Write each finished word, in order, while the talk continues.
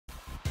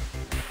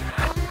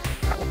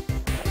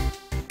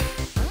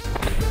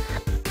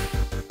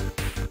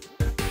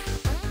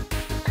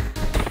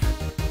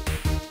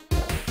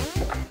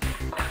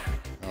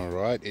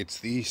Right, it's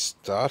the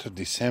start of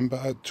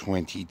December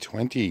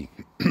 2020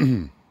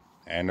 and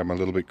I'm a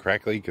little bit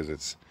crackly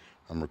because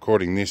I'm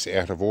recording this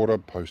out of order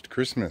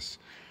post-Christmas.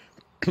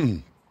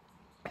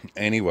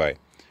 Anyway,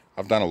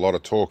 I've done a lot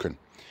of talking.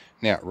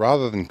 Now,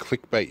 rather than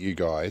clickbait you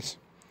guys,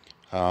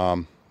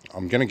 I'm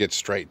going to get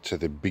straight to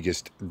the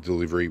biggest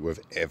delivery we've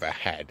ever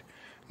had.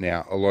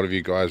 Now, a lot of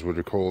you guys would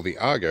recall the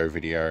Argo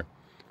video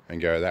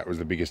and go, that was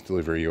the biggest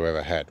delivery you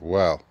ever had.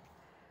 Well,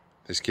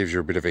 this gives you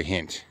a bit of a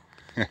hint.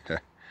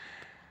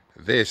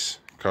 This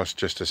cost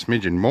just a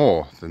smidgen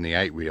more than the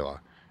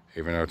 8-wheeler,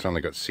 even though it's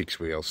only got 6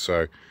 wheels,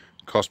 so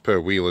cost per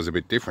wheel is a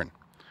bit different.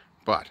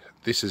 But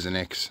this is an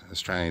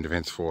ex-Australian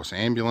Defence Force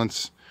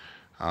ambulance.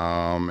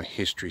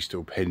 History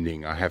still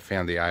pending. I have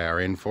found the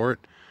ARN for it.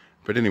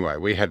 But anyway,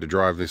 we had to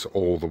drive this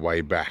all the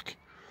way back.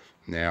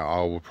 Now, I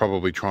will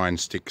probably try and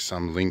stick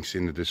some links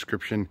in the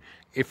description.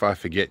 If I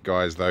forget,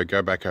 guys, though,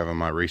 go back over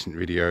my recent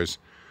videos.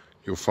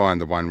 You'll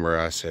find the one where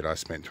I said I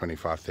spent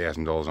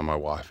 $25,000 on my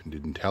wife and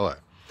didn't tell her.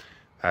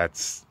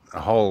 That's a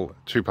whole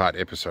 2-part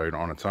episode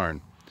on its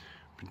own.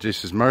 But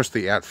this is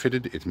mostly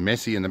outfitted. It's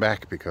messy in the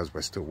back because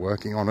we're still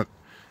working on it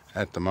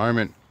at the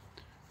moment.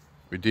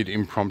 We did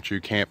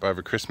impromptu camp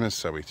over Christmas,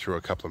 so we threw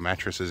a couple of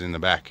mattresses in the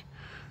back.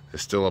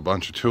 There's still a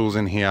bunch of tools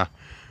in here,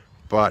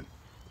 but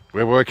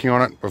we're working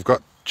on it. We've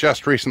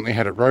just recently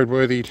had it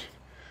roadworthied.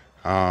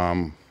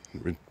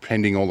 We're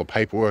pending all the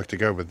paperwork to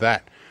go with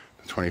that.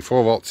 The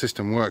 24-volt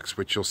system works,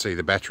 which you'll see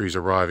the batteries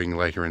arriving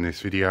later in this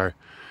video.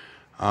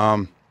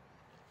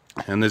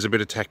 And there's a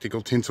bit of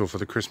tactical tinsel for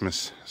the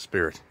Christmas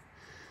spirit.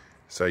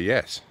 So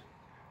yes,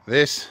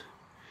 this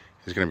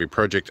is going to be a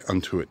project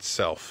unto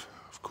itself,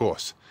 of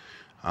course.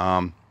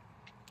 But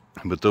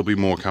there'll be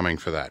more coming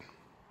for that.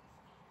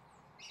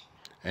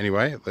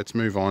 Anyway, let's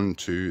move on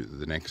to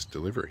the next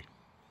delivery.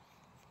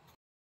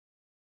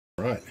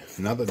 Right,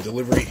 another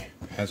delivery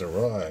has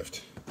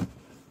arrived.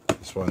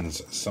 This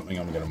one's something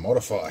I'm going to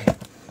modify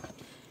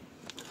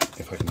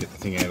if I can get the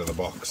thing out of the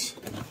box.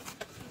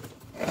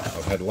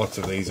 I've had lots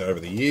of these over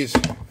the years.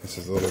 This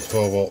is a little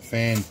 12-volt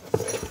fan.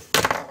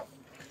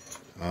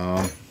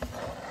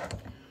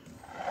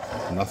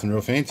 Nothing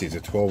real fancy. It's a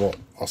 12-volt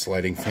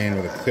oscillating fan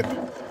with a clip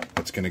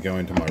that's going to go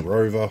into my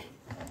Rover.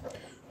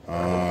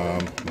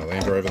 My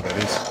Land Rover, that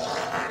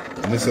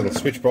is. And this little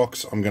switch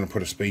box, I'm going to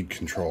put a speed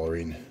controller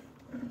in.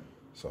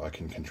 So I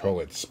can control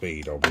its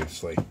speed,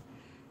 obviously.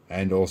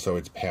 And also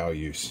its power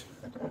use.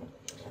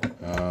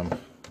 I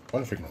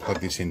wonder if we can plug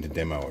this in to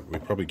demo it. We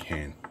probably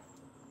can.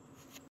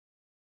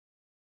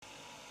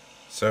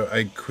 So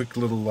a quick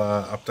little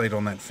update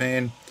on that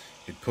fan.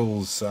 It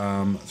pulls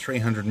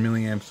 300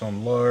 milliamps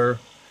on low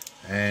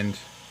and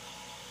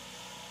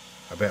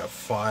about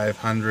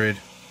 500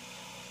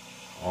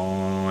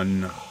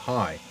 on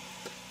high.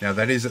 Now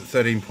that is at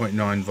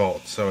 13.9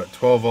 volts, so at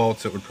 12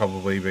 volts it would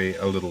probably be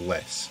a little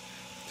less.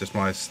 Just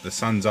the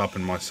sun's up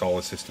and my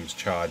solar system's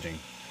charging.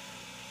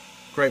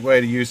 Great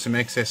way to use some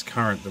excess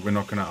current that we're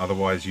not going to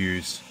otherwise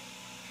use.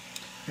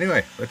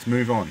 Anyway, let's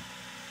move on.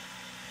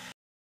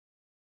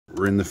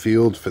 We're in the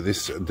field for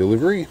this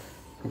delivery.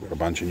 We've got a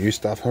bunch of new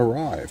stuff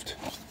arrived.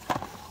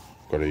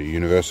 Got a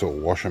universal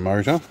washer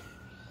motor.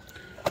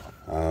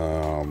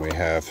 We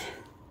have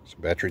some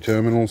battery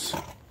terminals,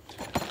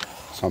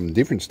 some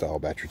different style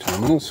battery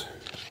terminals,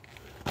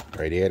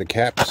 radiator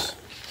caps,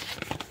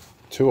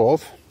 2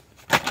 of,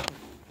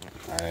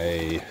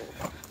 a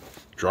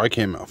dry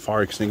chem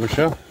fire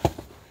extinguisher.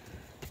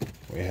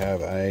 We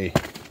have a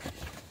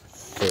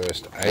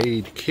first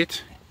aid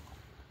kit.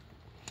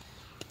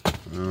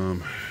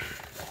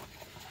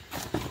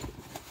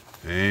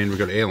 And we've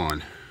got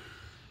airline.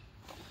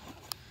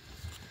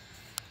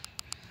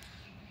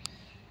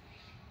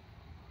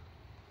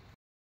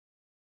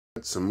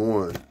 Some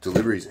more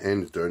deliveries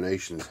and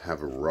donations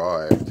have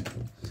arrived.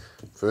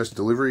 First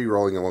delivery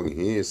rolling along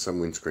here is some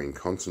windscreen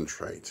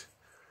concentrate.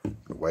 I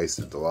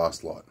wasted the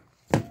last lot.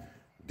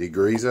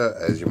 Degreaser,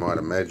 as you might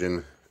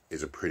imagine,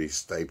 is a pretty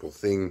staple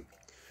thing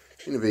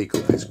in a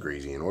vehicle this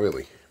greasy and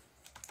oily.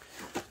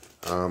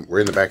 We're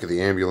in the back of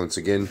the ambulance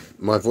again.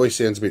 My voice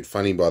sounds a bit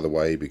funny, by the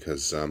way,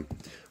 because I've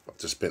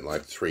just spent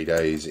like 3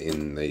 days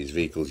in these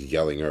vehicles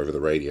yelling over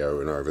the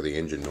radio and over the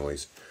engine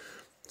noise.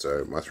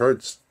 So my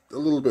throat's a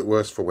little bit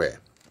worse for wear.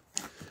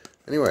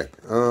 Anyway,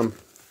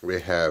 we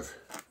have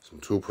some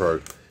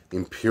ToolPro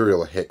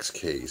Imperial hex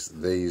keys.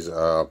 These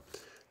are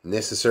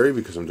necessary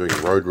because I'm doing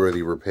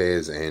roadworthy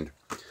repairs and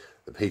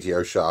the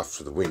PTO shaft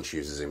for the winch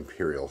uses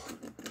Imperial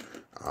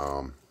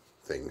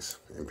things,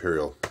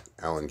 Imperial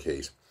Allen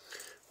keys.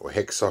 Or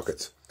hex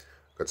sockets.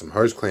 Got some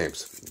hose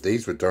clamps.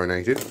 These were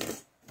donated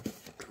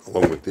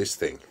along with this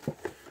thing.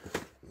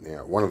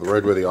 Now, one of the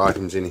roadworthy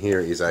items in here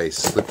is a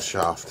slip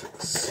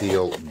shaft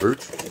seal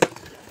boot,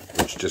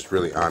 which just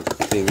really aren't a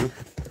thing.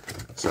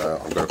 So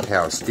I've got a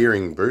power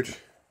steering boot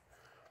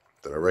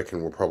that I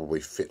reckon will probably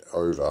fit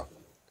over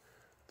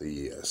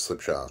the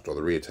slip shaft or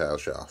the rear tail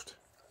shaft.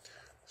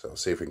 So I'll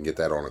see if we can get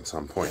that on at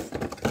some point.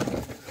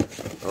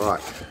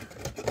 Alright,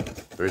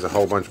 there is a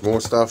whole bunch more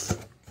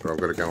stuff, but I've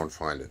got to go and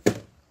find it.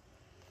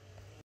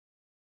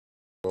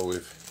 Well,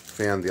 we've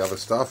found the other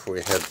stuff. We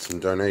had some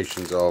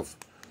donations of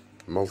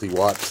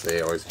multi-wipes,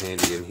 they're always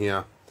handy in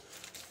here,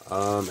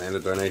 and a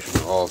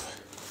donation of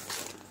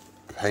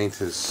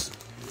painters,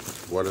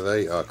 what are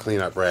they?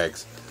 Clean up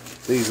rags.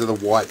 These are the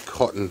white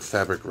cotton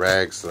fabric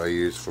rags that I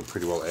use for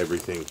pretty well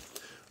everything.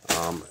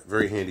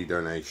 Very handy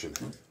donation.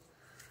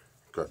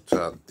 Got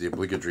the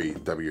obligatory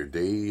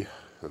WD,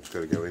 that's got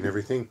to go in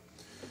everything.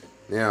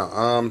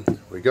 Now,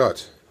 we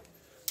got,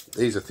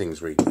 these are things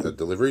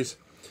deliveries.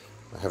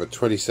 I have a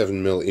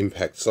 27mm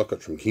impact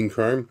socket from King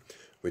Chrome,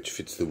 which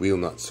fits the wheel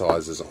nut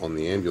sizes on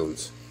the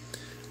ambulance.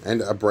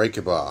 And a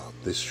breaker bar.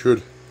 This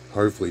should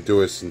hopefully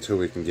do us until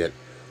we can get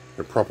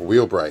a proper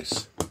wheel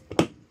brace.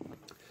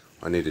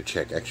 I need to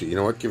check. Actually, you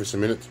know what? Give us a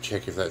minute to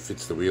check if that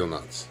fits the wheel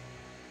nuts.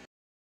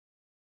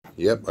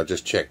 Yep, I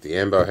just checked. The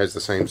Ambo has the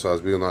same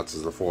size wheel nuts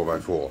as the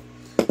 4x4.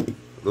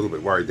 A little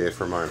bit worried there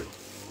for a moment.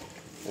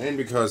 And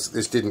because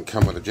this didn't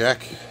come with a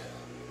jack,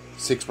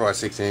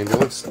 6x6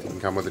 ambulance,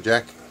 didn't come with a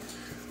jack,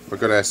 we've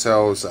got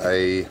ourselves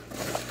a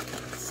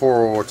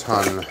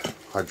 4-ton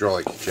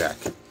hydraulic jack.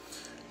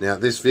 Now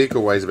this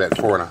vehicle weighs about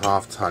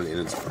 4.5 ton in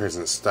its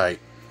present state,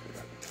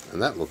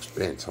 and that looks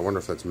bent. I wonder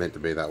if that's meant to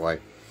be that way.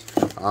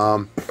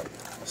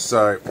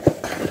 So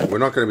we're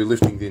not going to be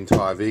lifting the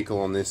entire vehicle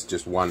on this,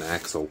 just one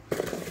axle.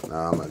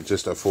 It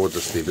just affords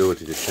us the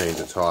ability to change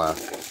a tyre.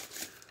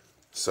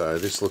 So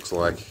this looks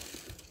like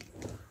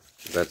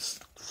that's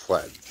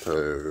flat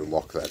to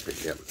lock that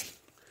bit. Yep.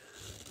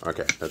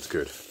 Okay, that's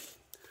good.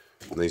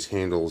 And these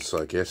handles,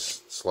 I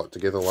guess, slot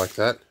together like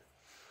that.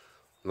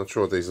 I'm not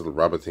sure what these little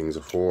rubber things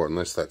are for,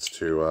 unless that's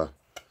to,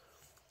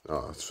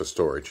 oh, it's for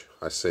storage.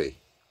 I see,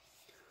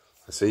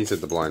 said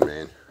the blind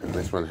man. And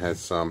this one has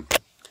some,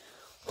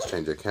 let's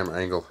change the camera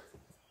angle.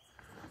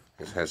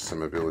 This has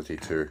some ability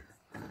to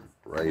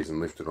raise and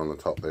lift it on the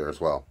top there as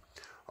well.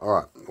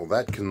 Alright, well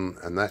that can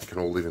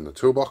all live in the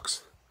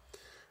toolbox.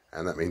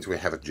 And that means we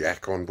have a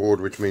jack on board,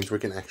 which means we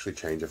can actually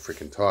change a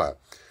freaking tyre.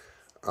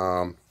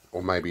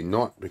 Or maybe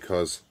not,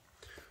 because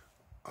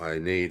I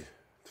need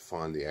to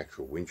find the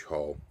actual winch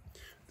hole.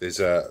 There's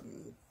a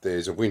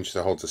winch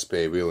that holds a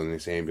spare wheel in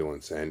this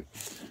ambulance, and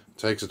it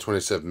takes a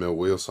 27mm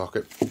wheel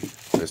socket.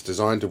 And it's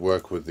designed to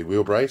work with the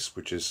wheel brace,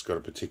 which has got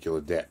a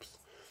particular depth.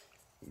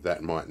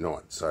 That might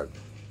not, so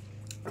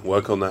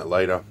work on that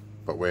later,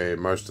 but we're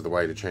most of the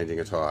way to changing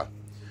a tyre.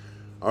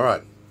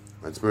 Alright,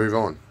 let's move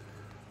on.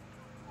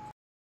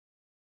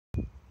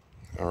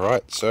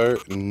 Alright, so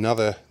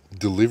another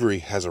delivery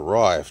has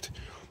arrived.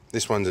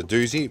 This one's a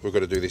doozy. We've got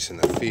to do this in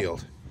the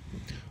field.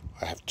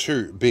 I have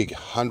two big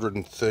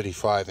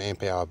 135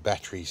 amp hour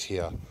batteries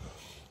here,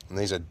 and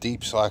these are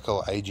deep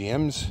cycle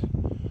AGMs.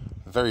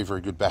 Very,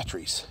 very good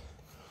batteries.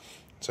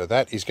 So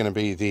that is going to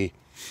be the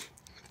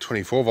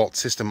 24 volt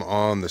system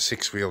on the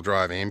 6-wheel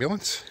drive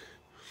ambulance,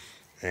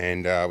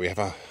 and we have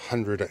a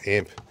 100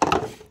 amp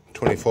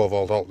 24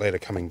 volt alternator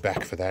coming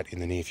back for that in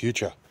the near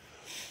future.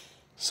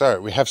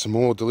 So we have some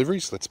more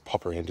deliveries. Let's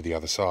pop around to the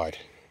other side.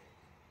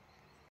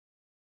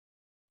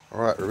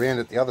 Alright, we're around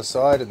at the other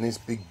side, and this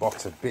big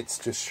box of bits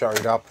just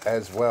showed up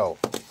as well.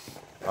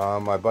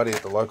 My buddy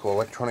at the local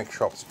electronic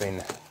shop's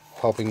been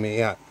helping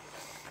me out.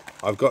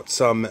 I've got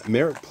some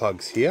merit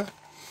plugs here,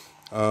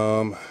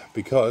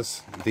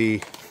 because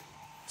the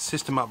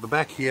system up the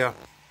back here,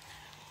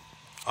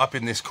 up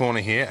in this corner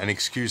here, and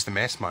excuse the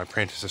mess, my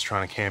apprentice is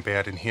trying to camp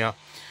out in here.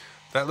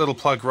 That little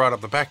plug right up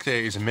the back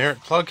there is a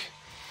merit plug,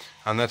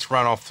 and that's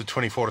run off the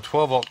 24 to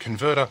 12 volt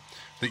converter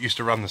that used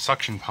to run the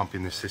suction pump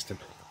in this system.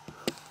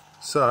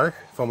 So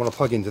if I want to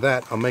plug into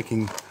that, I'm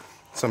making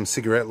some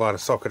cigarette lighter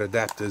socket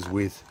adapters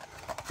with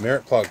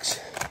merit plugs.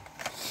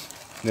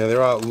 Now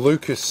there are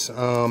Lucas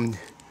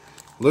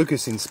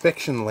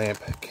inspection lamp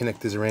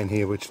connectors around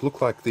here, which look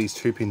like these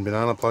 2-pin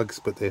banana plugs,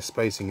 but their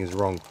spacing is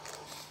wrong.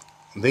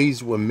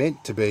 These were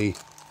meant to be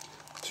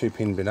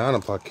 2-pin banana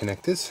plug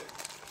connectors,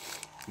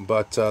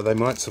 but they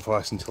might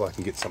suffice until I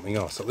can get something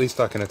else. At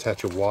least I can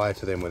attach a wire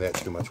to them without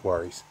too much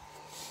worries.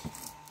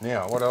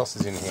 Now, what else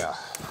is in here?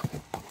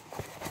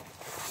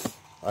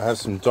 I have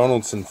some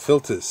Donaldson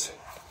filters.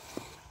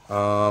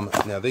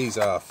 Now these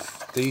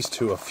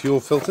two are fuel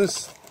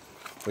filters,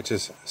 which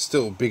is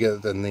still bigger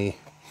than the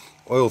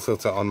oil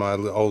filter on my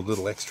old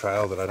little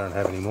X-Trail that I don't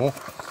have anymore.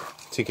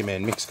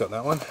 Tinkerman Mick's got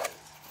that one.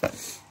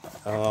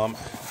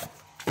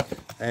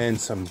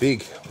 And some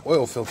big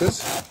oil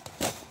filters.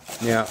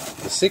 Now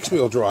the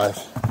 6-wheel drive,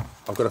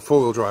 I've got a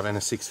 4-wheel drive and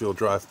a 6-wheel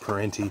drive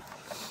Parenti.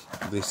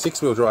 The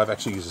 6-wheel drive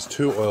actually uses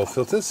 2 oil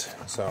filters,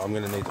 so I'm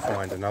going to need to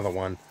find another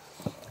one.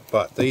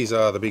 But these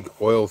are the big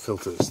oil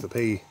filters, the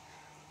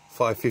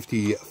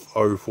P550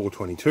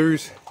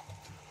 0422s.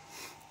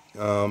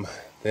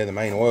 They're the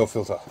main oil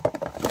filter.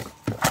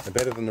 They're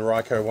better than the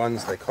Ryco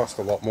ones. They cost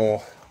a lot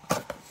more,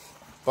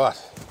 but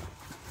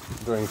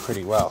doing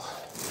pretty well.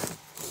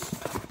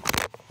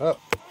 Oh.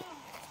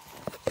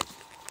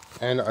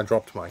 And I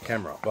dropped my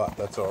camera, but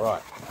that's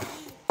alright.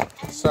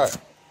 So,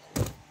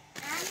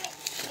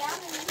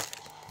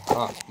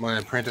 my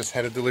apprentice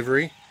had a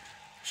delivery.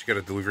 She got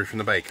a delivery from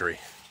the bakery.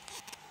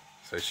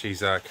 So she's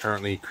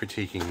currently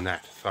critiquing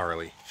that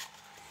thoroughly.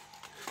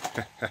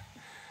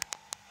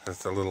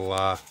 That's a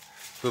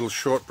little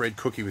shortbread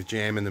cookie with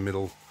jam in the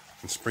middle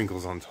and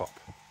sprinkles on top.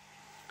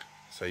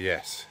 So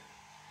yes.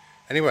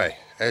 Anyway,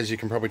 as you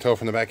can probably tell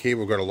from the back here,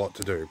 we've got a lot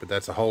to do, but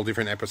that's a whole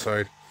different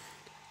episode.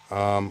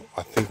 I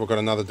think we've got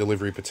another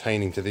delivery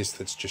pertaining to this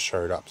that's just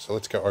showed up. So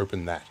let's go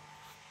open that.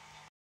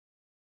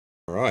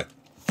 All right.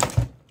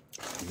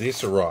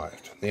 This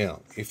arrived.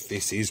 Now, if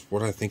this is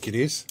what I think it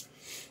is,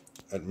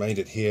 it made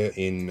it here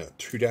in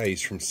 2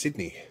 days from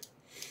Sydney.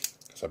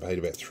 So I paid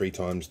about 3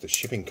 times the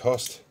shipping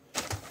cost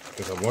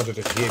because I wanted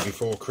it here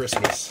before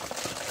Christmas.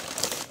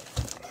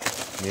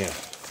 Now,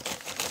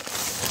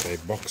 a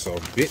box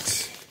of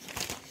bits.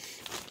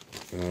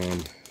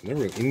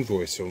 Never an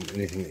invoice or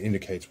anything that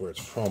indicates where it's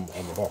from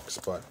on the box,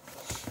 but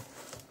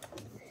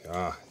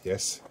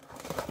yes,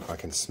 I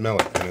can smell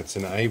it, and it's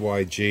an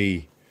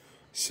AYG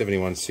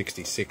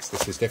 7166.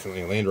 This is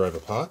definitely a Land Rover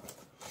part,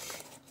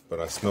 but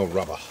I smell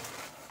rubber.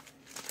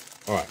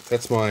 Alright,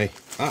 that's my...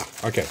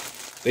 okay.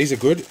 These are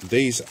good.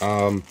 These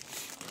are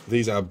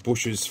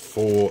bushes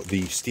for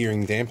the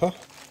steering damper.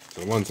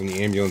 So the ones on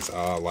the ambulance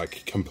are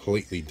like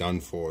completely done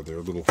for. They're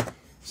a little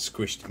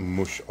squished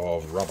mush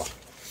of rubber.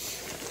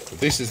 But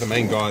this is the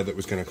main guy that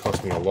was going to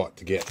cost me a lot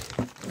to get.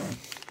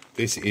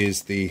 This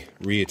is the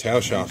rear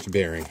tail shaft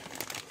bearing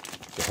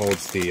that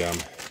holds the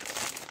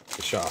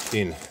shaft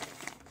in.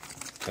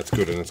 That's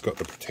good, and it's got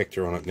the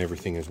protector on it and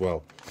everything as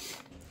well.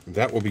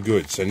 That will be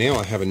good. So now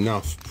I have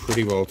enough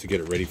pretty well to get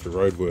it ready for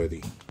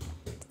roadworthy.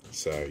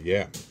 So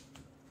yeah,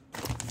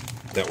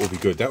 that will be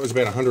good. That was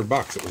about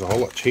 $100. It was a whole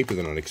lot cheaper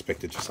than I'd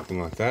expected for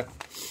something like that.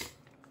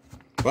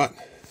 But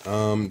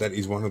that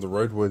is one of the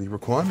roadworthy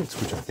requirements,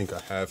 which I think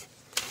I have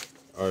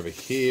over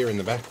here in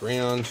the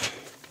background.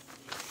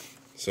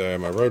 So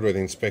my roadworthy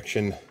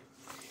inspection,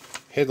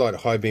 headlight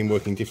high beam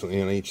working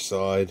differently on each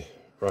side.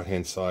 Right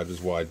hand side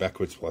was wide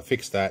backwards. Well, I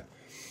fixed that.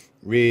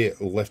 Rear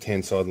left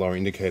hand side lower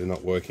indicator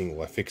not working.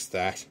 Well, I fixed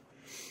that.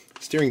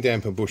 Steering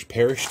damper bush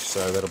perished,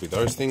 so that'll be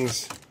those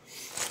things.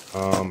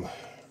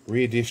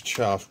 Rear diff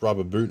shaft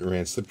rubber boot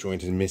around slip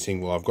joint is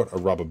missing. Well, I've got a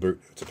rubber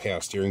boot. It's a power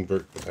steering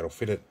boot, but that'll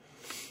fit it.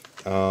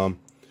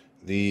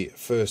 The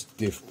first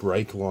diff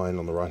brake line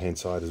on the right hand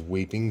side is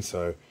weeping,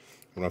 so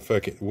when I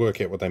work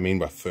out what they mean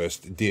by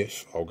first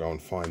diff, I'll go and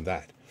find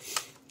that.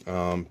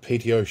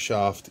 PTO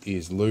shaft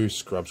is loose,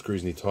 scrub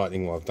screws need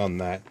tightening. Well, I've done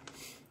that.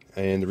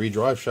 And the rear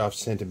drive shaft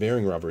center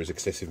bearing rubber is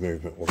excessive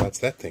movement. Well, that's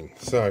that thing.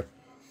 So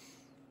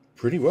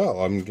pretty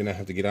well. I'm going to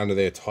have to get under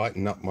there,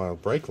 tighten up my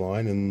brake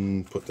line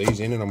and put these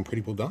in, and I'm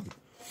pretty well done.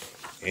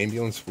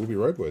 Ambulance will be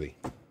roadworthy.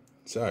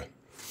 So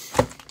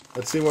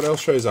let's see what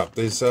else shows up.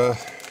 There's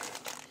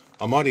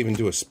I might even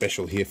do a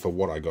special here for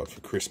what I got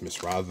for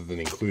Christmas rather than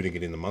including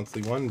it in the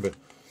monthly one, but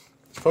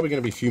there's probably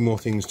going to be a few more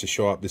things to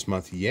show up this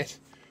month yet.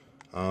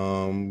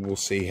 We'll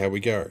see how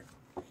we go.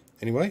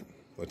 Anyway,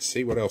 let's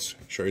see what else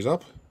shows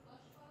up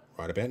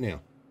right about now.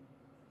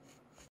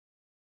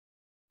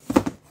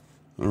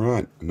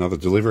 Alright, another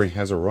delivery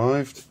has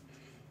arrived,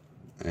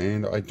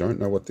 and I don't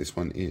know what this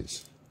one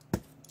is.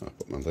 I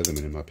put my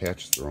Leatherman in my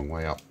pouch, it's the wrong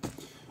way up.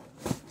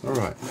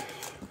 Alright,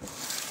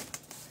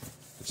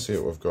 let's see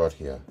what we've got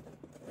here.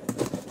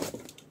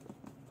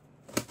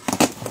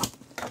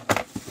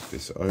 Get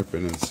this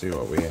open and see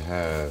what we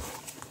have.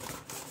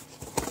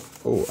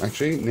 Oh,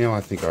 actually, now I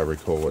think I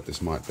recall what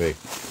this might be.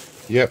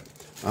 Yep.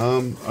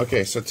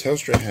 Okay, so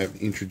Telstra have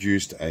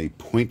introduced a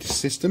point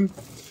system,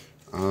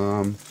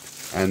 and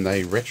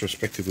they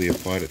retrospectively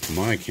applied it to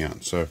my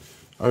account. So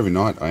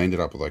overnight, I ended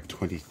up with like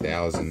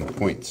 20,000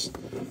 points.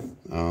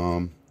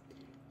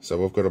 So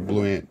we've got a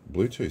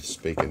Bluetooth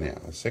speaker now,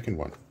 a second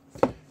one,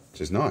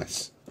 which is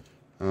nice.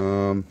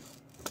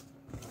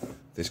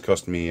 This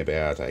cost me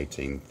about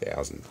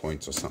 18,000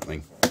 points or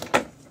something.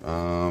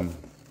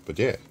 But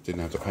yeah,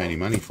 didn't have to pay any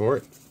money for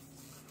it.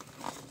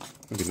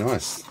 That'd be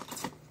nice.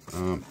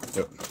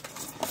 Yep.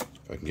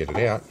 If I can get it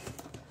out.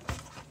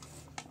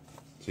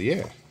 So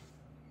yeah,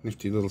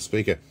 nifty little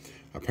speaker.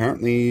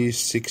 Apparently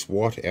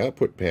 6-watt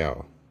output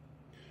power.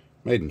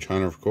 Made in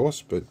China, of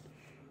course, but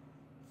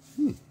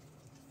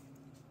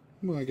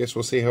well, I guess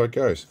we'll see how it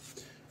goes.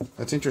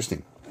 That's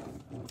interesting.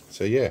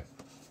 So yeah,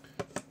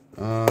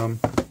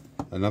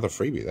 another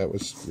freebie. That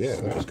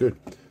was good.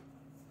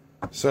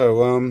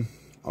 So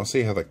I'll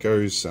see how that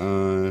goes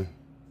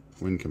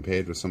when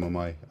compared with some of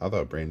my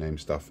other brand name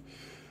stuff.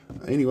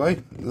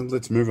 Anyway,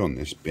 let's move on.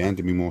 There's bound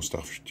to be more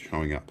stuff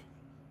showing up.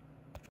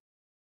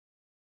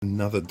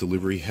 Another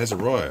delivery has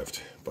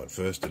arrived, but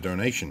first a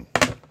donation.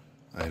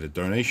 I had a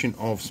donation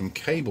of some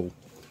cable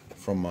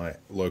from my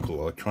local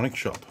electronics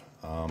shop.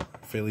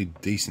 Fairly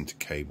decent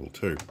cable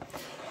too.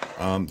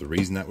 The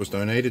reason that was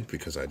donated,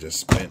 because I just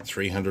spent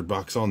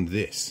 $300 on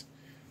this,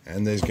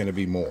 and there's going to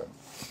be more.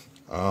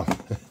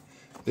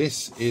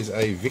 This is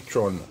a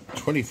Victron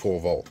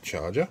 24-volt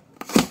charger.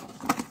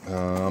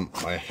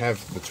 I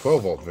have the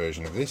 12-volt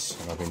version of this,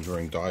 and I've been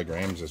drawing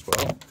diagrams as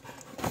well.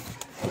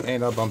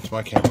 And I bumped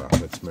my camera.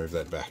 Let's move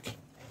that back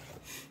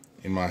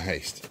in my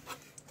haste.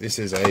 This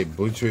is a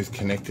Bluetooth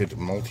connected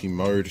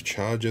multi-mode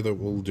charger that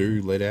will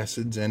do lead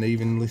acids and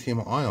even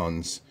lithium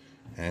ions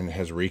and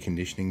has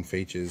reconditioning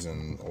features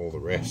and all the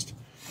rest.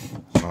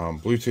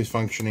 Bluetooth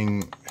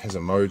functioning, has a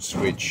mode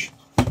switch.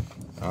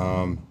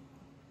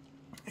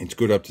 It's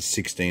good up to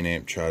 16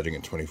 amp charging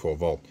at 24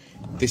 volt.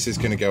 This is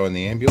going to go in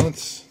the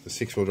ambulance, the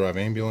 6-wheel drive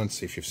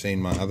ambulance. If you've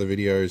seen my other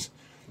videos,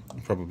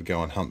 probably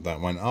go and hunt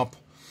that one up.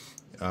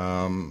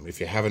 If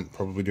you haven't,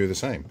 probably do the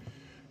same.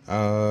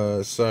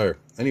 So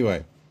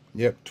anyway,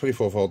 yep,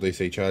 24 volt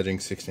DC charging,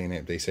 16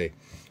 amp DC.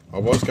 I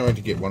was going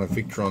to get one of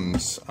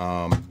Victron's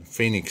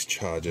Phoenix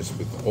chargers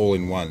with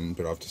all-in-one,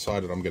 but I've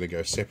decided I'm going to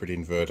go separate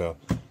inverter,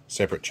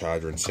 separate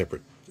charger, and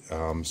separate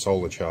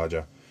solar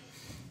charger.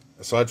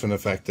 Aside from the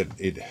fact that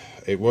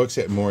it works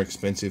out more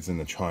expensive than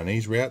the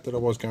Chinese route that I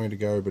was going to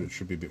go, but it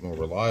should be a bit more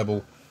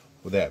reliable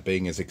without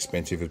being as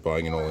expensive as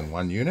buying an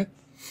all-in-one unit.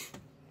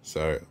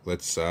 So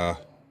let's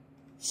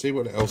see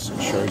what else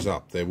shows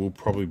up. There will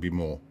probably be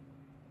more.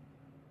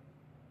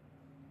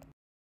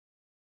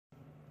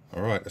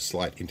 Alright, a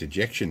slight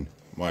interjection.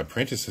 My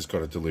apprentice has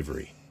got a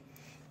delivery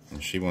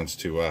and she wants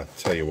to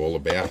tell you all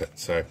about it.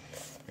 So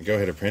go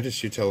ahead,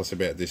 apprentice, you tell us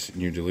about this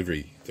new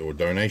delivery or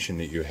donation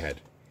that you had.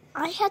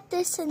 I had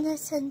this and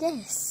this and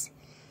this.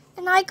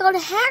 And I got a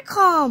hair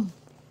comb.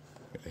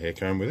 Got a hair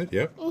comb with it,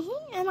 yep.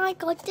 And I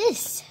got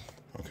this.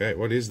 Okay,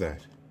 what is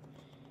that?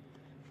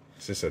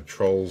 Is this a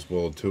Trolls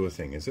World Tour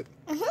thing, is it?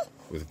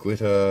 With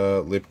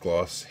glitter, lip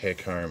gloss, hair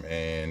comb,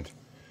 and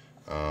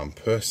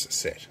purse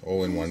set,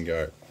 all in one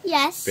go.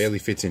 Yes. Barely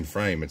fits in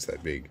frame, it's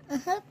that big.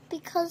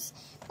 Because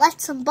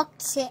let's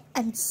unbox it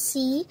and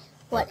see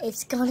what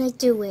it's gonna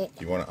do it.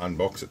 You want to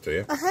unbox it, do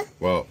you?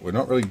 Well, we're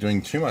not really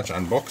doing too much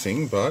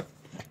unboxing, but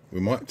we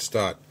might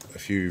start a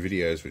few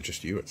videos with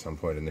just you at some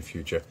point in the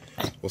future.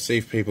 We'll see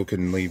if people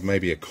can leave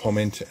maybe a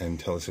comment and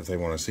tell us if they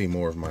want to see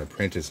more of my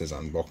apprentice's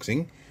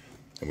unboxing.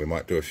 And we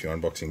might do a few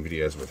unboxing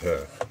videos with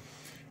her.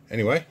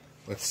 Anyway,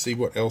 let's see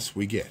what else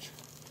we get.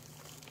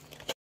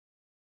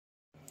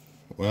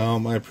 Well,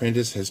 my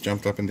apprentice has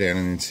jumped up and down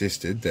and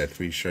insisted that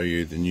we show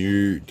you the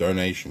new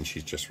donation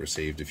she's just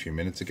received a few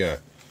minutes ago.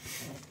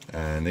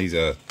 And these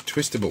are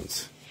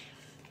Twistables.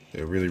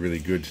 They're really, really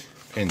good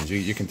pens.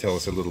 You can tell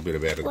us a little bit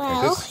about it,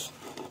 apprentice.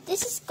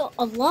 This has got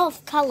a lot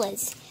of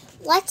colours.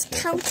 Let's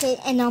count it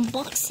and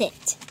unbox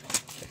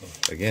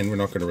it. Again, we're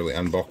not going to really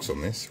unbox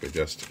on this. We're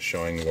just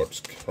showing what's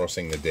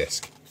crossing the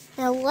desk.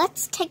 Now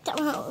let's take them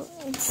out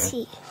and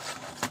see.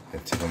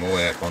 Let's take them all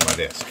out on my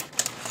desk.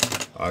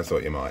 I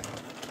thought you might.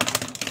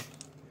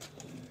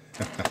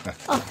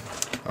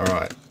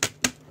 Alright.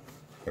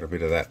 Got a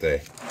bit of that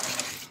there.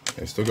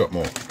 They've still got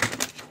more.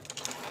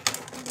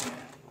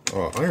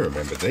 Oh, I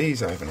remember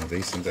these. I haven't had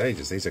these since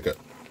ages. These have got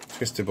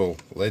twistable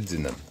leads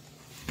in them.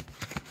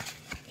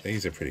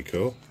 These are pretty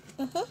cool.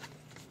 And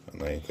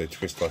they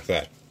twist like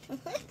that.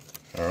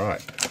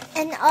 Alright.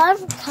 And our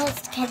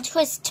colours can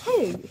twist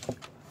too.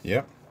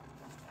 Yep.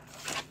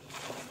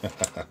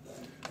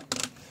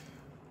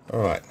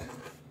 Alright.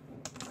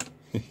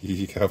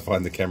 You can't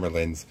find the camera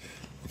lens.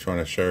 I'm trying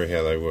to show you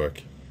how they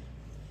work.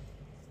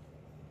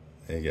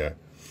 There you go.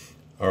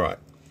 Alright.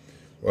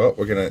 Well,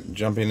 we're going to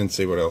jump in and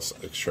see what else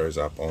shows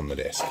up on the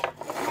desk.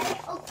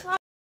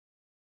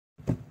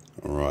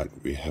 Alright,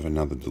 we have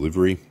another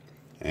delivery.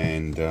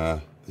 And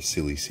the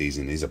silly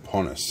season is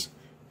upon us,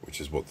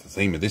 which is what the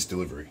theme of this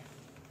delivery.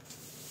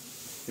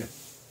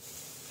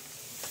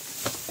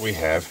 We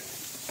have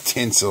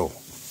Tencel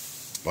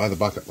by the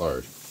bucket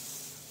load.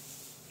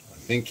 I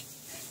think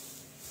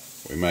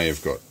we may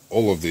have got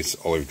all of this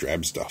olive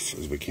drab stuff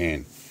as we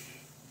can,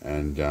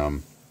 and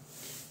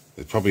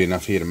there's probably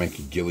enough here to make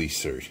a ghillie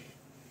suit,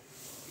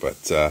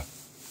 but there'll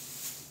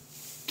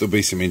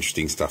be some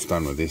interesting stuff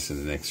done with this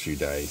in the next few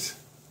days.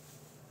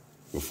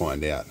 We'll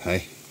find out,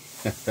 hey?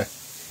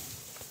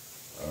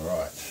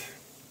 Alright,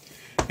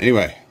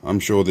 anyway, I'm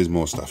sure there's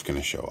more stuff going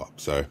to show up,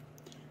 so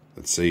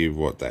let's see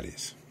what that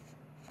is.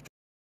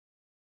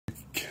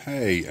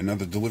 Okay,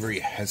 another delivery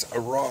has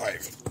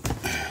arrived.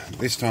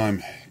 This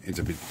time it's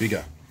a bit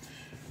bigger.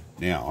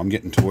 Now, I'm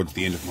getting towards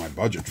the end of my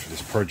budget for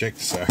this project,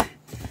 so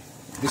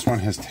this one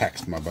has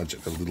taxed my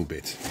budget a little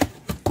bit.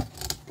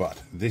 But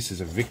this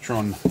is a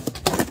Victron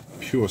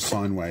pure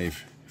sine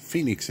wave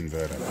Phoenix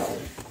inverter.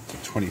 It's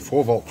a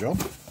 24 volt job.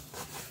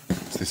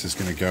 So this is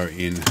going to go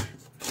in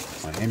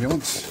my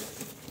ambulance,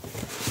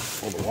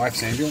 or the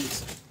wife's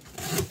ambulance.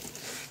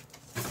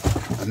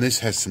 And this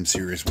has some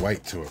serious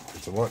weight to it.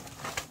 It's a lot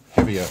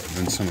heavier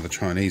than some of the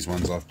Chinese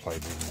ones I've played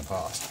with in the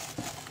past.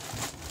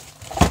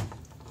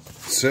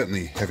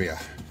 Certainly heavier.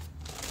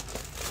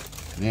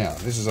 Now,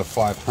 this is a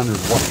 500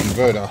 watt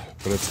inverter,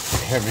 but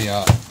it's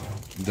heavier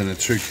than a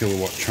 2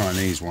 kilowatt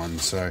Chinese one,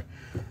 so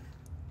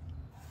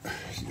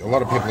a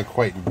lot of people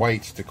equate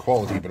weight to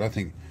quality, but I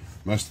think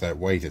most of that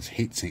weight is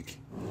heatsink.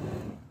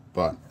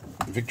 But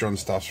Victron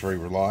stuff's very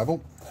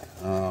reliable.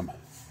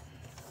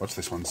 What's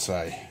this one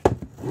say?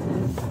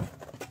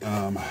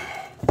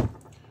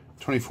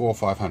 24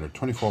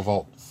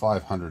 volt,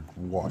 500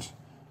 watt,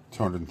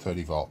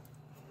 230 volt.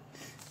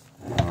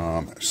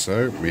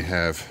 So we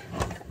have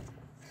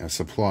our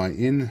supply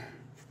in,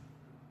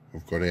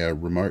 We've got our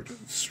remote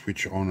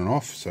switch on and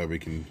off, so we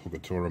can hook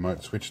it to a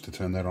remote switch to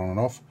turn that on and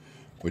off,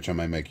 which I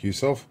may make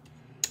use of.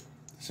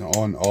 So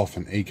on, off,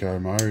 and eco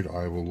mode,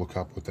 I will look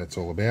up what that's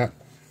all about.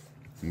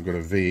 We've got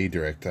a VE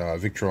direct,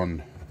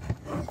 Victron,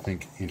 I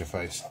think,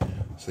 interface,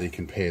 so you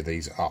can pair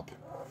these up.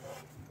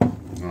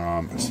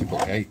 A simple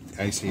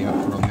AC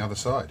output on the other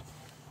side.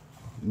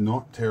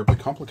 Not terribly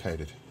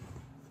complicated.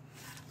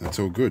 That's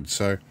all good,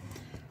 so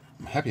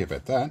I'm happy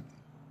about that.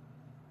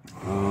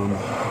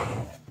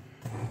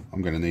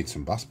 I'm going to need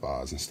some bus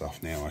bars and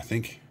stuff now, I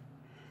think.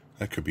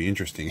 That could be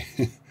interesting.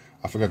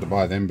 I forgot to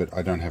buy them, but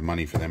I don't have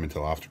money for them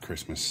until after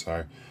Christmas.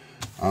 So,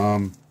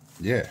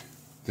 yeah,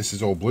 this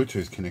is all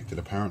Bluetooth connected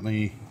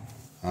apparently.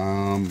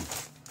 My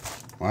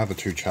other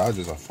two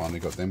chargers, I finally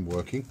got them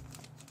working.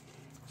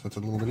 So it's a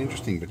little bit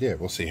interesting, but yeah,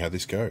 we'll see how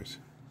this goes.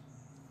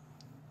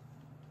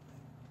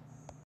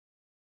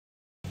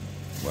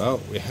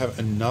 Well, we have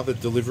another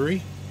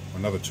delivery,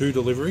 another two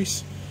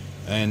deliveries.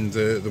 And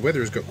the weather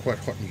has got quite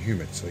hot and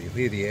humid, so you'll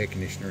hear the air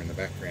conditioner in the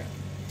background.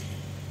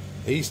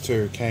 These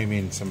two came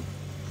in some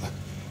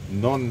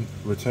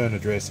non-return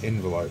address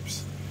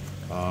envelopes,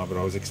 but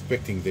I was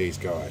expecting these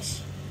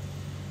guys.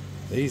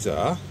 These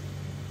are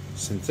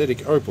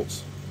synthetic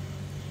opals.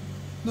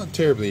 Not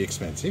terribly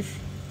expensive,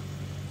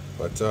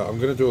 but I'm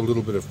going to do a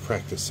little bit of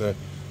practice. So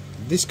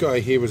this guy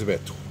here was about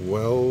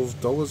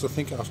 $12, I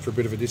think, after a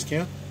bit of a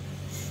discount.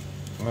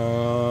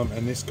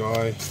 And this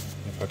guy,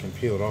 if I can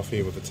peel it off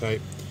here with the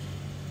tape,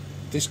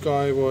 this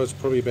guy was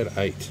probably about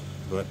 8,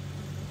 but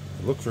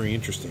it looked very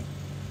interesting.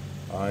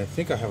 I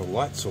think I have a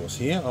light source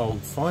here. I'll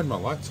find my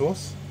light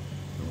source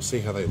and we'll see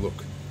how they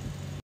look.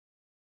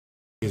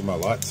 Here's my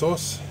light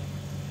source.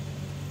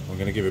 I'm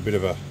going to give a bit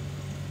of a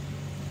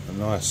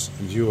nice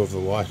view of the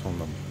light on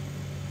them.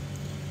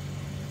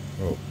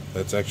 Oh,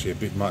 that's actually a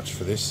bit much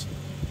for this.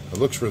 It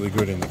looks really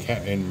good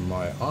in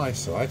my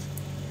eyesight.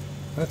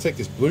 I'm going to take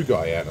this blue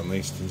guy out at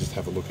least and just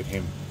have a look at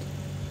him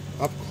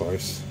up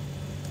close.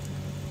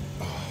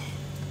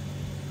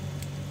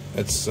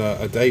 It's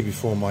a day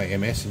before my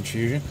MS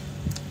infusion,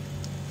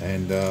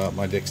 and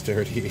my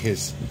dexterity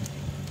is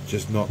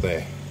just not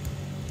there.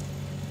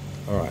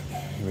 Alright,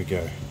 here we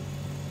go.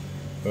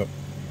 Oh.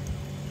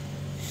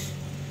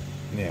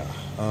 Now,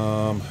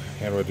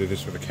 how do I do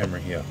this with the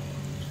camera here?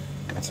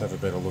 Let's have a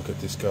better look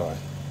at this guy.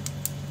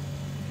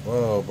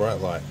 Whoa,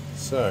 bright light.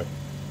 So,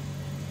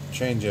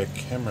 change our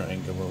camera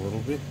angle a little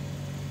bit.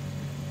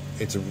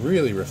 It's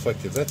really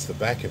reflective. That's the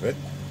back of it.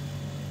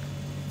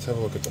 Let's have a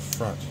look at the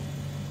front.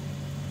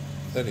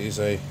 That is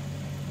a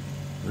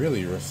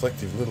really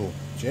reflective little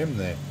gem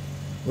there.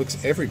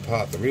 Looks every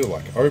part the real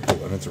like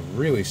opal, and it's a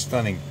really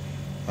stunning.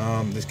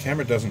 This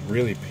camera doesn't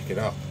really pick it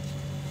up,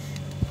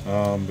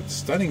 but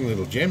stunning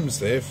little gems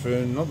there for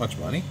not much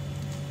money.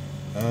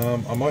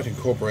 I might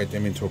incorporate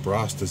them into a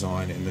brass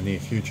design in the near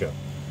future,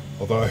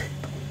 although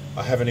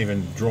I haven't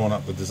even drawn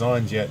up the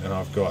designs yet, and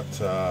I've got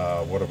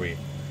what are we,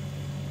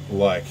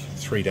 like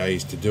 3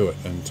 days to do it,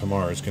 and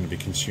tomorrow is going to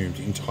be consumed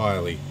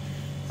entirely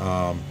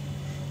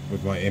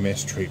with my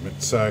MS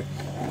treatment. So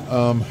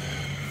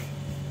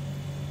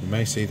you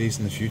may see these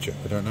in the future,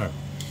 I don't know.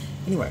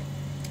 Anyway,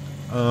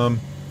 we'll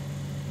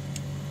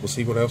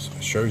see what else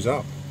shows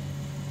up.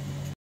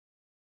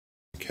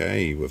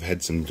 Okay, we've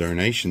had some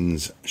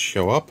donations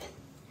show up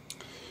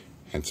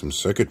and some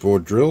circuit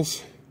board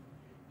drills.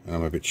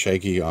 I'm a bit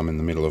shaky. I'm in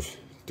the middle of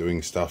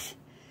doing stuff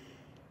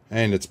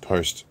and it's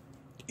post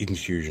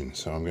infusion,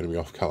 so I'm going to be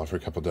off colour for a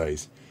couple of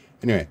days.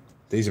 Anyway,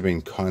 these have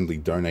been kindly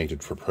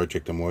donated for a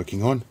project I'm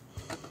working on,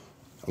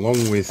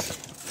 along with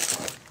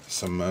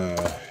some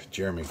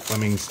Jeremy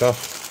Fleming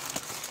stuff.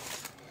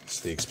 It's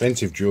the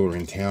expensive jeweler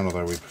in town,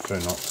 although we prefer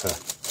not to.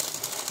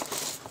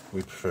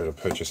 We prefer to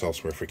purchase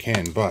elsewhere if we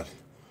can. But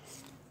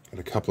got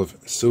a couple of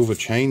silver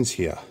chains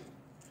here.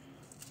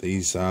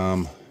 These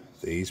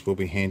will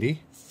be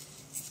handy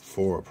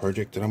for a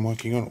project that I'm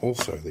working on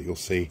also, that you'll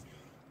see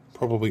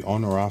probably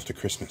on or after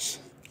Christmas.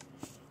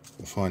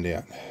 We'll find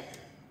out.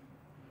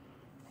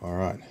 All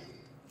right,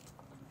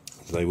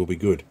 they will be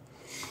good.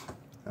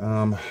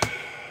 Now,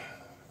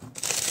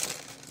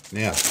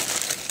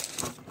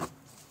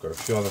 got a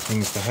few other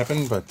things to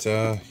happen, but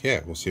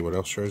yeah, we'll see what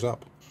else shows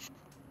up.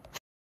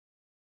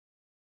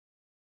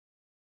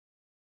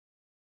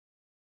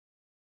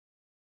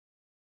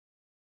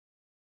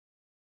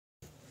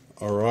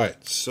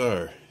 Alright,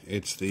 so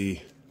it's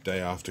the day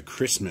after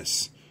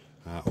Christmas,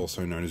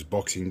 also known as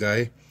Boxing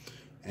Day,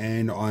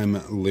 and I'm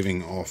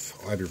living off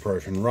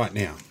ibuprofen right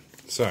now.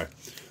 So,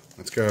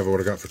 let's go over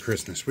what I got for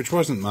Christmas, which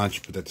wasn't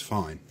much, but that's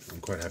fine.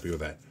 I'm quite happy with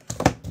that.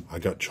 I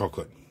got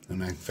chocolate,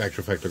 and in fact,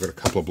 I got a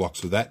couple of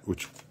blocks of that,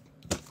 which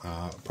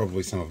are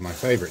probably some of my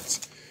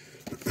favourites.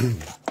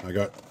 I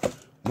got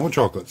more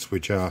chocolates,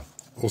 which are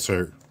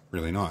also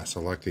really nice.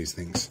 I like these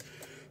things.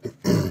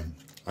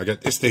 I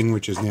got this thing,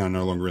 which is now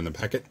no longer in the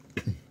packet.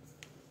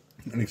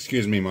 And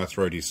excuse me, my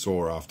throat is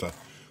sore after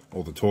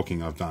all the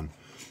talking I've done.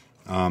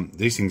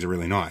 These things are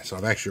really nice.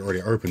 I've actually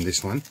already opened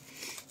this one,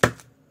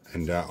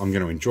 and I'm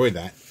going to enjoy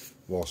that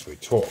whilst we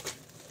talk.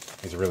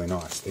 These are really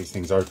nice. These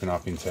things open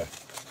up into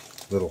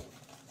little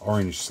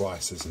orange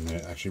slices, and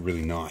they're actually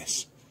really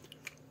nice.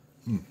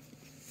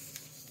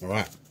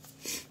 Alright,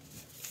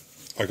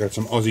 I got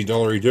some Aussie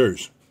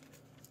dollary-doos.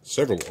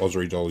 Several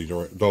Aussie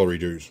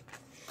dollary-doos.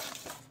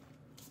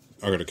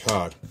 I got a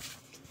card.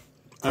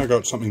 I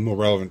got something more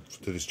relevant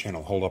to this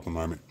channel. Hold up a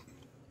moment.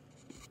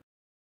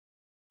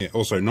 Yeah,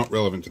 also not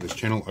relevant to this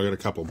channel, I got a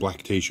couple of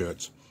black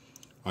t-shirts.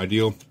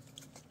 Ideal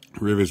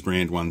Rivers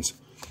brand ones.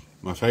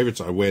 My favourites,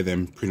 I wear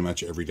them pretty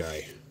much every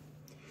day.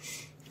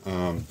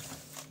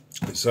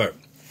 So,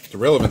 the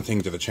relevant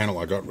thing to the channel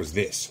I got was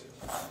this.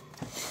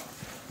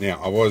 Now,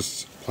 I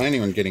was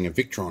planning on getting a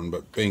Victron,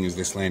 but being as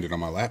this landed on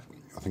my lap,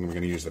 I think I'm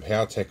going to use the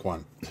PowerTech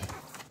one.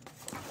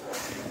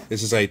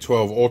 This is a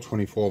 12 or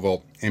 24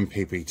 volt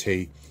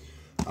MPPT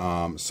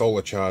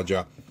solar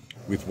charger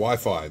with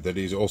Wi-Fi that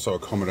is also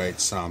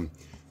accommodates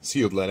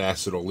sealed lead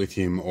acid or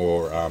lithium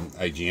or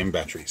AGM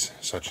batteries,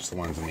 such as the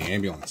ones in the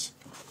ambulance.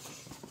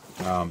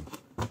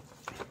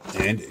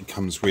 And it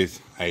comes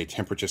with a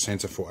temperature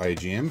sensor for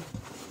AGM,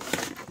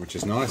 which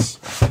is nice.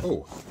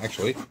 Oh,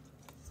 actually,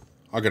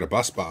 I got a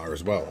bus bar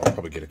as well. I'll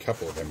probably get a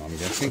couple of them, I'm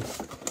guessing.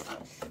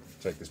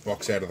 Take this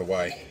box out of the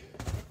way.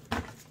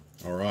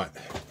 Alright.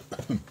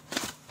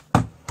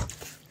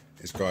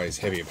 This guy is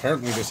heavy.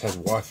 Apparently this has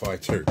Wi-Fi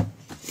too.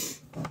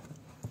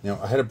 Now,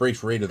 I had a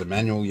brief read of the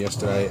manual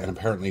yesterday, and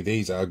apparently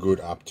these are good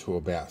up to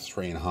about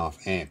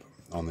 3.5 amp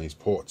on these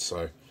ports,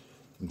 so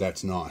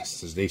that's nice.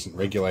 There's a decent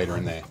regulator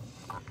in there.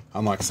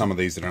 Unlike some of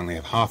these that only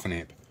have half an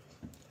amp.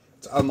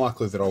 It's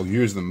unlikely that I'll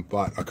use them,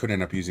 but I could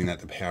end up using that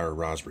to power a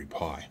Raspberry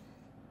Pi.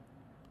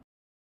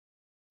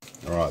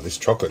 Alright, this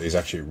chocolate is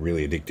actually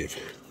really addictive.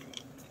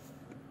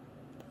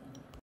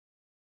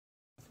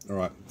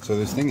 Alright, so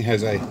this thing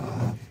has a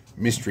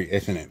mystery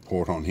Ethernet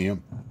port on here.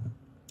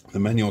 The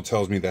manual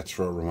tells me that's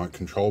for a remote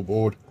control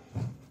board.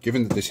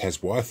 Given that this has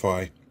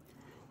Wi-Fi,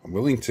 I'm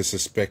willing to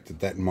suspect that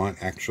that might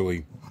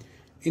actually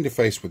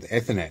interface with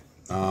Ethernet,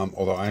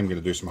 although I am going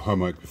to do some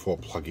homework before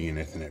plugging an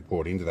Ethernet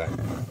port into that.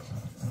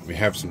 We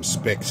have some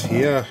specs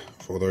here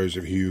for those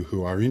of you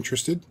who are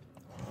interested.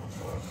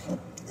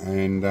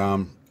 And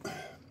I'm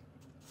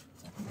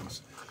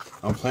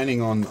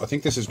planning on, I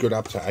think this is good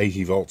up to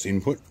 80 volts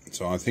input,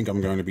 so I think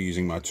I'm going to be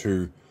using my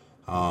two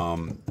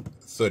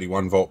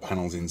 31 volt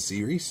panels in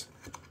series.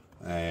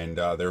 And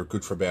they're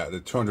good for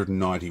about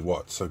 290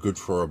 watts, so good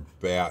for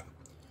about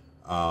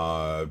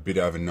a bit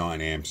over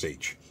 9 amps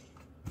each.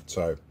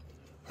 So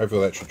hopefully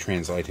that should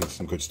translate into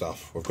some good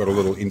stuff. We've got a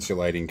little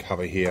insulating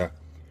cover here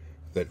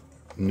that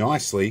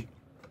nicely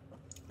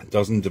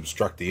doesn't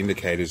obstruct the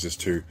indicators as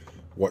to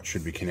what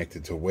should be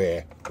connected to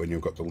where when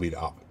you've got the lid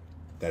up.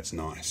 That's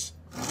nice.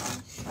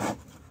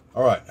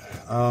 Alright,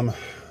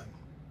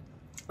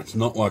 it's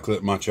not likely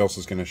that much else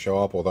is going to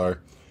show up, although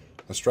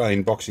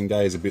Australian Boxing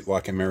Day is a bit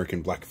like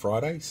American Black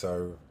Friday,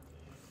 so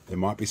there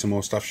might be some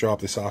more stuff show up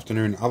this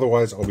afternoon.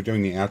 Otherwise, I'll be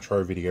doing the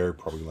outro video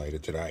probably later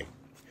today.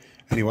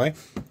 Anyway,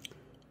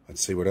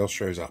 let's see what else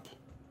shows up.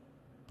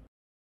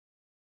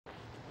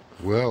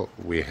 Well,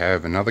 we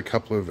have another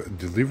couple of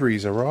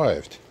deliveries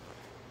arrived.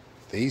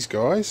 These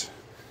guys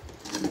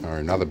are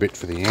another bit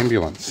for the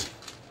ambulance,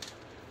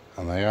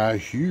 and they are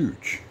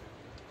huge.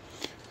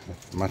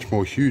 Much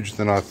more huge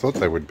than I thought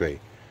they would be.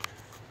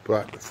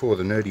 But for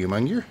the nerdy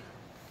among you,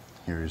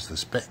 here is the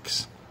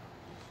specs.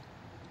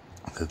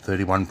 The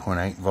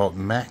 31.8 volt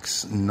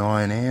max,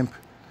 9 amp,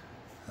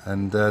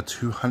 and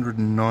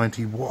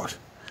 290 watt,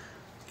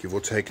 give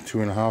or take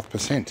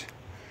 2.5%.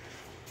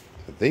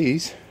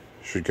 These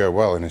should go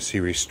well in a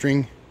series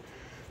string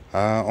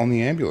on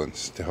the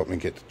ambulance to help me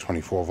get to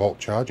 24 volt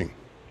charging.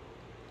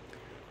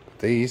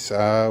 These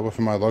were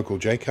from my local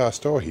J-Car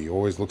store. He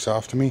always looks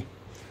after me,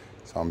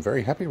 so I'm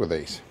very happy with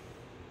these.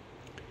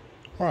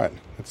 Alright,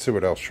 let's see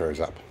what else shows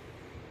up.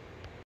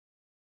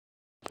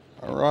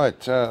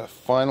 Alright,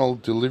 final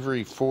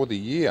delivery for the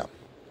year.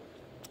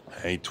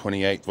 A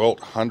 28 volt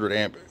 100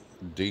 amp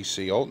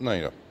DC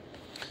alternator.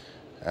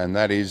 And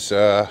that is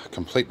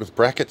complete with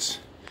brackets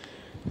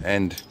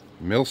and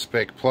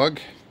mil-spec plug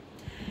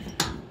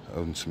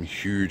and some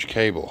huge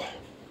cable.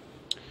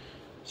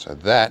 So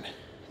that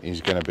is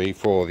going to be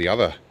for the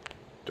other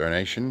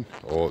donation,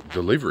 or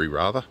delivery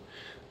rather,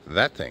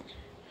 that thing.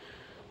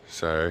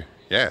 So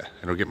yeah,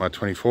 it'll get my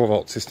 24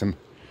 volt system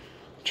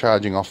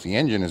charging off the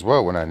engine as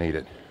well when I need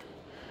it,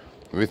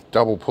 with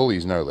double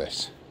pulleys no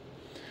less.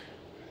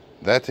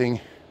 That thing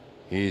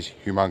is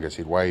humongous.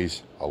 It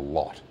weighs a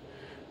lot.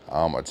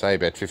 I'd say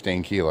about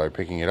 15 kilo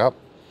picking it up.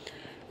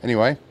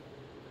 Anyway,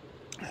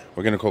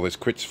 we're going to call this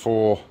quits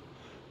for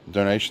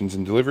donations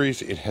and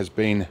deliveries. It has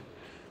been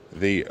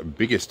the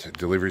biggest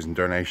deliveries and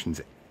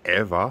donations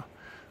ever.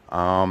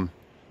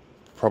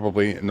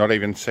 Probably not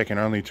even second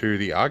only to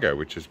the Argo,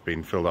 which has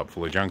been filled up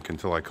full of junk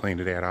until I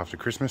cleaned it out after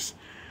Christmas.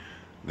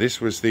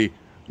 This was the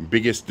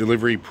biggest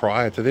delivery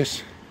prior to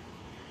this.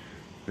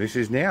 This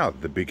is now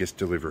the biggest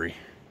delivery.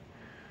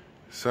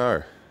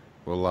 So,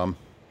 well,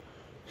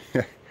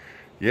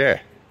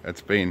 yeah,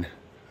 it's been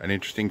an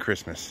interesting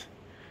Christmas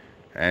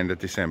and a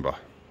December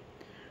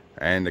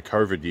and a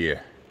COVID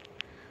year.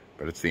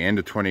 But it's the end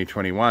of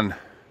 2021,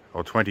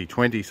 or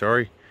 2020,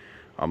 sorry.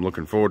 I'm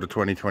looking forward to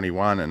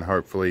 2021, and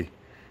hopefully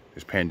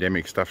this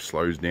pandemic stuff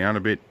slows down a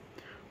bit.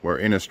 We're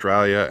in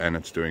Australia and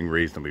it's doing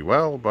reasonably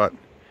well, but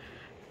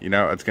you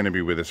know, it's going to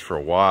be with us for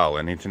a while,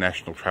 and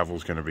international travel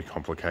is going to be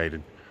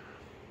complicated.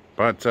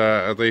 But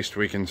at least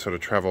we can sort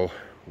of travel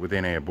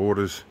within our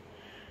borders,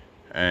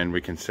 and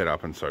we can set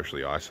up and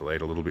socially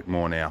isolate a little bit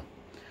more now.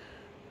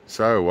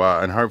 So,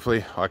 and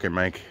hopefully I can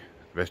make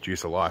the best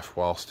use of life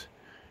whilst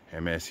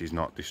MS is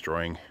not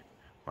destroying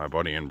my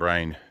body and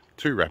brain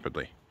too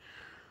rapidly.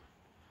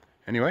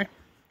 Anyway,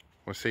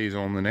 we'll see you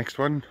all in the next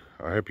one.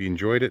 I hope you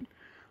enjoyed it.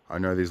 I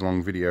know these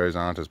long videos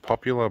aren't as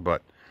popular,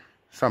 but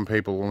some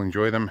people will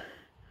enjoy them.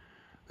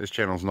 This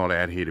channel's not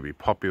out here to be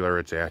popular,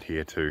 it's out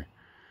here to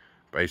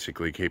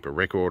basically keep a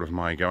record of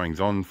my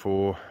goings on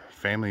for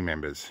family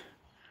members.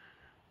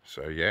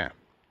 So yeah,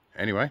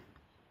 anyway,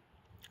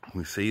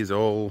 we'll see you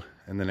all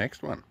in the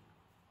next one.